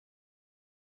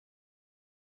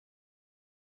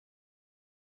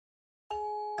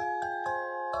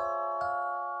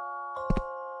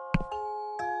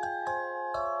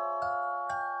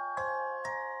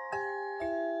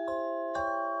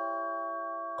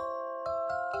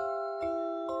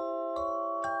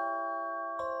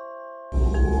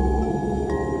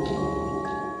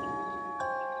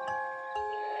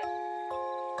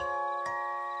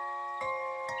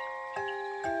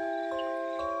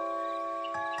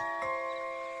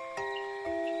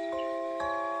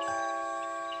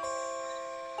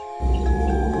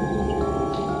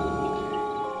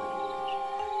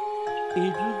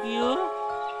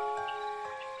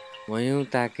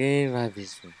তাকেই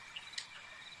ভাবিছো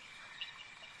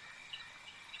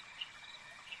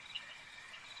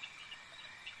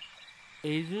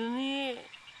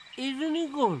এইজনী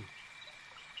কোন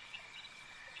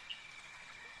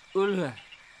ওলা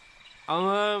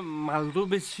আমাৰ মালটো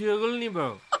বেছি হৈ গ'ল নি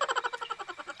বাৰু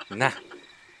না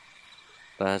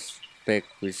 5 পেক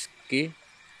হুইস্কি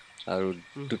আৰু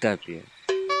 2টা বিয়েৰ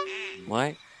মই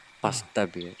 5টা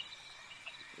বিয়েৰ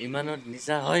ইমানত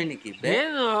নিচা হয় নেকি বে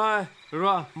নহয় ৰ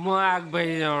মই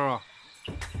আগবাঢ়ি যাওঁ ৰ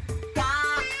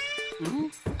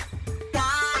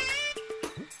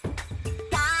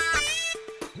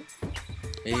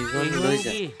এইজন লৈ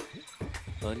যা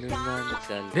হনুমান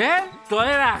চাল দে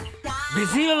তই ৰাখ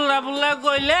বেছি উল্লা পুল্লা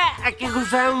কৰিলে একে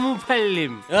ঘুচাই মোক ফালি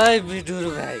দিম ঐ বিদুৰ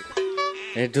ভাই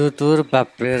এইটো তোৰ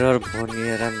বাপেৰৰ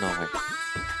ভনীয়েৰা নহয়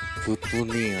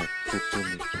পুতুনি হয়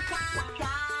পুতুনি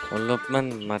অলপমান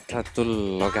মাথাটো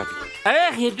লগাবি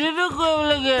সেইটোৱেতো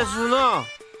কৰিবলৈ গৈ আছো ন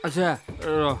আচ্ছা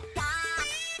ৰ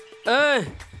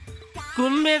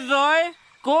কোন বে তই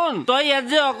কোন তই ইয়াত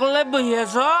যে অকলে বহি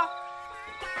আছ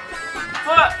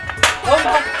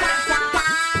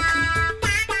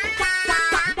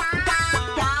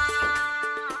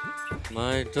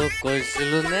মই তোক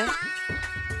কৈছিলো নে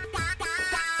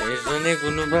এইজনী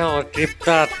কোনোবা অতৃপ্ত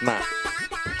আত্মা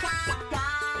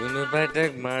কোনোবাই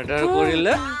তাইক মাৰ্ডাৰ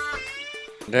কৰিলে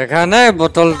দেখা নাই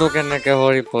বটলটো কেনেকে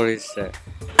হৰি পৰিছে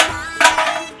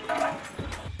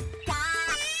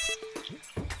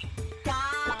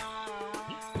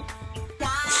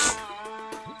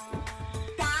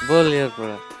বল ইয়াৰ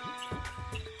পৰা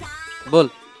বল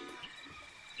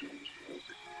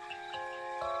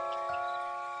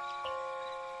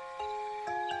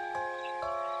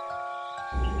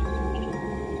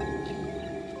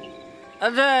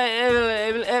আচ্ছা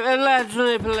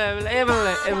এইবিলাক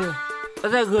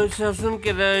আচ্ছা ঘূৰিছাচোন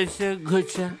কেইটা হৈছে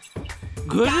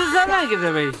ঘূৰিছা নাই কেইটা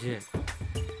পাৰিছে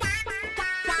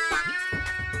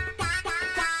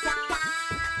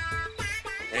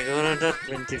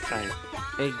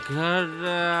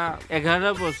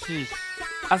 11:25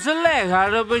 আচলতে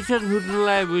 11 পইচাত ভূত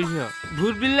নোলায় বুজিছ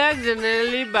ভূতবিলাক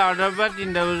জেনেৰেলি 12টাৰ পৰা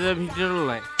 3টা বজাৰ ভিতৰত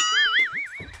ওলায়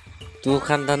তোৰ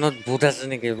খানদানত ভূত আছে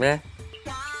নেকি বে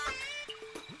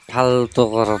ফালতু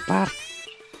কৰ পাৰ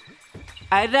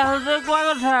আইতাহঁতে কোৱা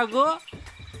কথা আকৌ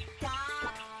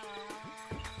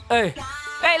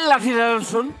এই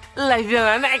লাঠিডালচোন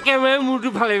লাঠিডাল একেবাৰে মূৰটো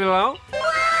ফালি পেলাওঁ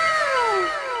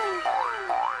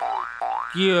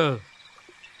কি হ'ল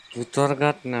ভূতৰ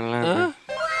গাত নালাগে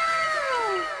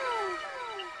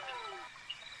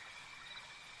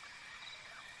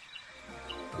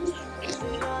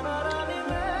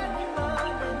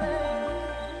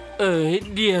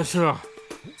দি আছো ৰ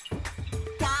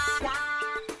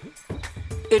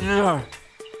এইটো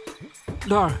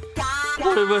ধৰ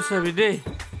কৰিব চাবি দেই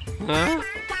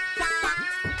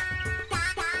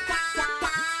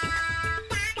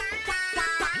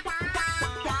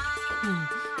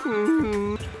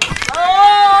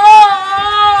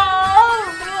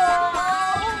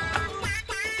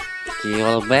কি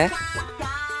হ'ল বে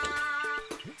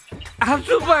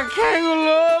হাতটো পাখাই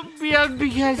গ'লো বিৰাট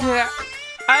বিষাইছে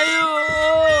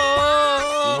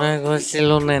মই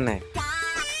গৈছিলো নে নাই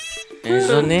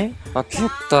এইজনী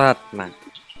অতৃপ্ত আত্মা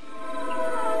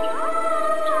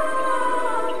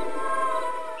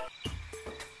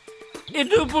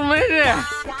এইটো পুনাই দে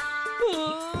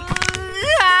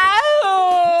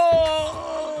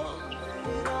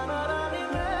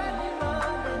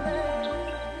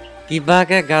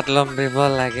কিবাকে গাত লম্বিব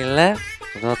লাগিলে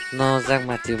ৰত্ন ওজাক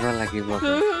মাতিব লাগিব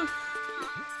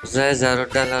জয়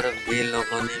জাৰুডাল আৰু বিল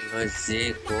অকণি লৈ যি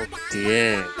কোপ দিয়ে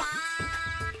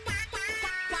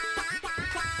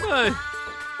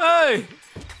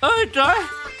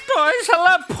তই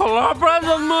চালা ফলৰ পৰা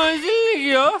জন্ম হৈছিল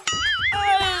নেকি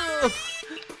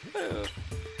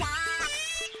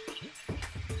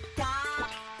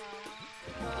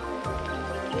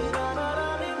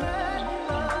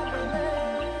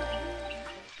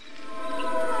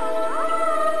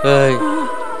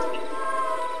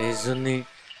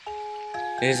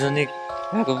এইজনীক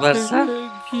একবাৰ চা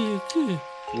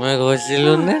মই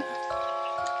কৈছিলো নে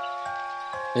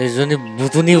এইজনী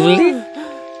বুটুনি বুলি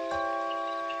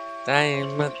তাই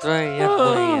এইমাত্ৰ ইয়াত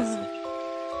বহি আছে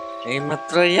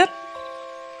এইমাত্ৰ ইয়াত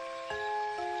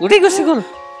উৰি গুচি গ'ল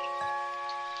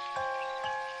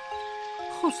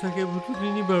সঁচাকে বুটুনি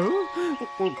নি বাৰু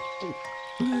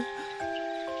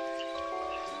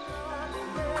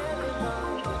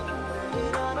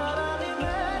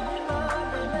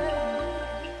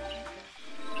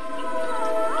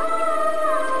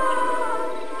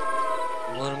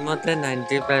মতে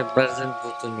 95%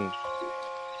 বুটুনি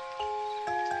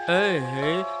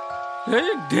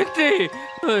ধেতে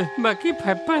বাকী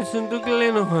 5% কেলে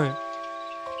নহয়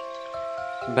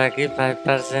বাকী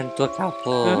 5% তো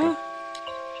কাপোৰ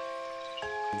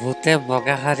ভূতে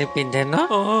বগা শাৰী পিন্ধে ন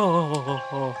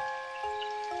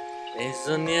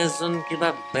এইজনীয়েচোন কিবা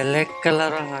বেলেগ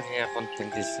কালাৰৰ শাৰী এখন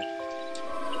পিন্ধিছে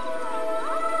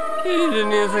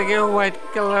এইজনীয়ে চাগে হোৱাইট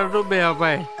কালাৰটো বেয়া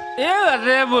পায়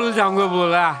বাটে বল যাওঁগৈ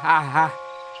বল আহা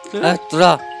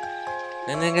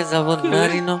এনেকে যাব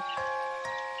নোৱাৰি ন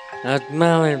আত্মা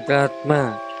হয় আত্মা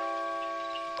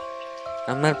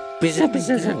আমাৰ পিছে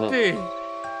পিছে যাব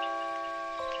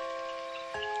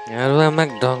আৰু আমাক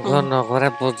ধ্বংস নকৰা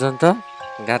পৰ্যন্ত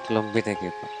গাত লম্বি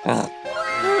থাকিব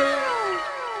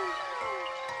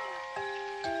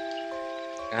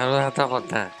আৰু এটা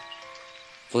কথা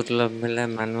ভূত লম্বিলে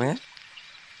মানুহে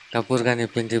কাপোৰ কানি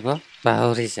পিন্ধিব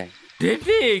পাহৰি যায়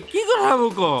কি কথা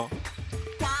মোক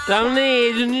তাৰমানে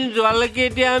এইজনী যোৱালৈকে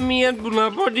এতিয়া আমি ইয়াত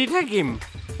বুনাপৰ দি থাকিম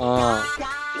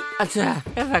আচ্ছা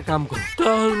এটা কাম কৰ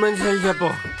তই হনুমান চালি যাব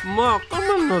মই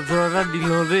অকণমান নজৰ এটা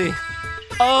দিলোঁ দেই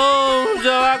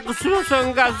জৱা কুসুম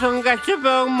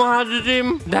শংকাশ্যপং মহাজ্যোতিম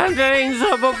ধান্তৰিং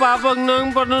সব পাপগ্নং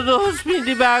পনদোস্মি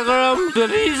দিবাগৰম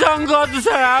যদি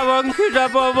সংগতুসাৰাবং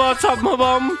ক্ষুদাপব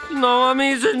সম্ভৱম নমামি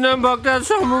শূন্যম ভক্তা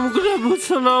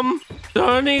সমুমুকুটভূষণম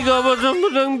ধৰণী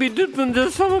গৱজম্বুদং বিদ্যুৎ পুঞ্জ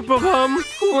সমপ্ৰভম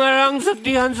কুমাৰং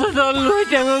শক্তিহাংসদল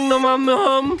লোহিতাংগং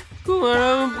নমাম্যহম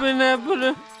কুমাৰং পিনাপুৰ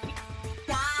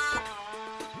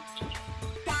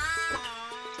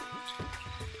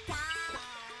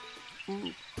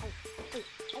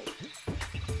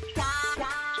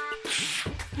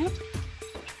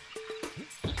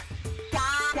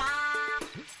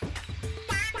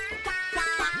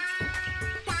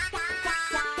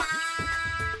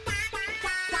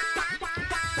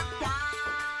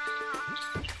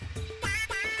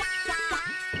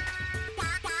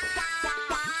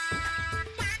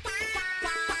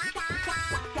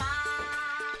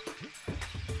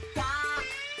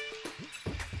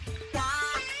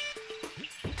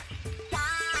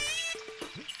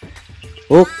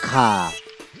খা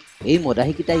এই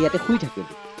মদাহীকেইটা ইয়াতে শুই থাকিল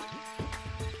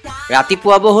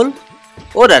ৰাতিপুৱাব হ'ল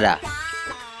দাদা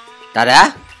দাদা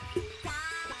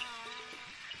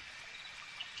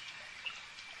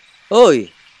ঐ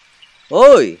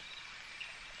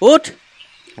উঠ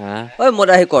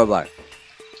মদাহী কৰবাৰ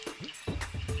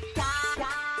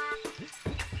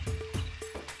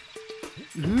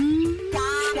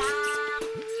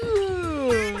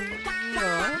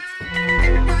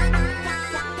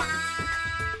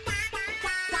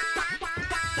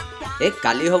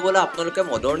কালি হ'বলৈ আপোনালোকে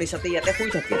মদৰ নিচাতে ইয়াতে শুই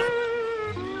থাকে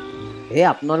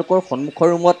আপোনালোকৰ সন্মুখৰ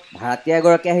ৰুমত ভাড়াতীয়া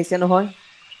এগৰাকী আহিছে নহয়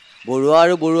বৰুৱা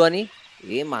আৰু বৰুৱানী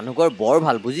এই মানুহঘৰ বৰ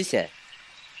ভাল বুজিছে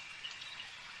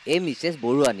এই মিছেছ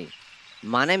বৰুৱানী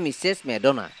মানে মিছেছ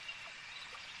মেডনা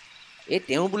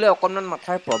তেওঁ বোলে অকণমান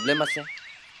মাথাৰ প্ৰব্লেম আছে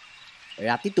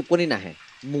ৰাতি টোপনি নাহে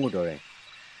মোৰ দৰে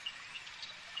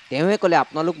তেওঁৱে ক'লে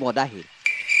আপোনালোক মদাহী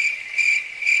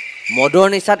মদৰ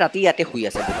নিচাত ৰাতি ইয়াতে শুই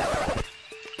আছে বোলে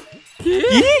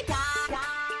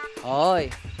হয়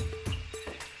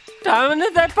তাৰমানে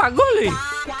তাই পাগলী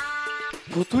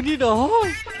ভুতুনি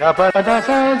নহয়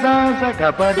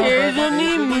এইজনী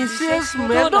মিছেছ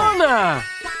মেডনা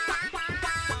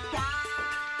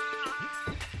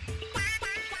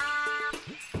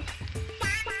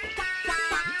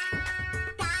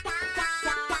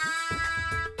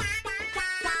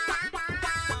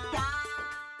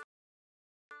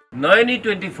Nayanee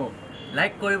 24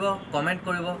 লাইক কৰিব কমেণ্ট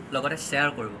কৰিব লগতে শ্বেয়াৰ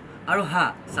কৰিব আৰু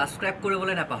ছাবস্ক্ৰাইব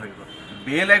কৰিবলৈ নাপাহৰিব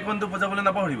বেল আইকনটো বজাবলৈ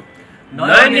নাপাহৰিব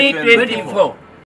Nayanee 24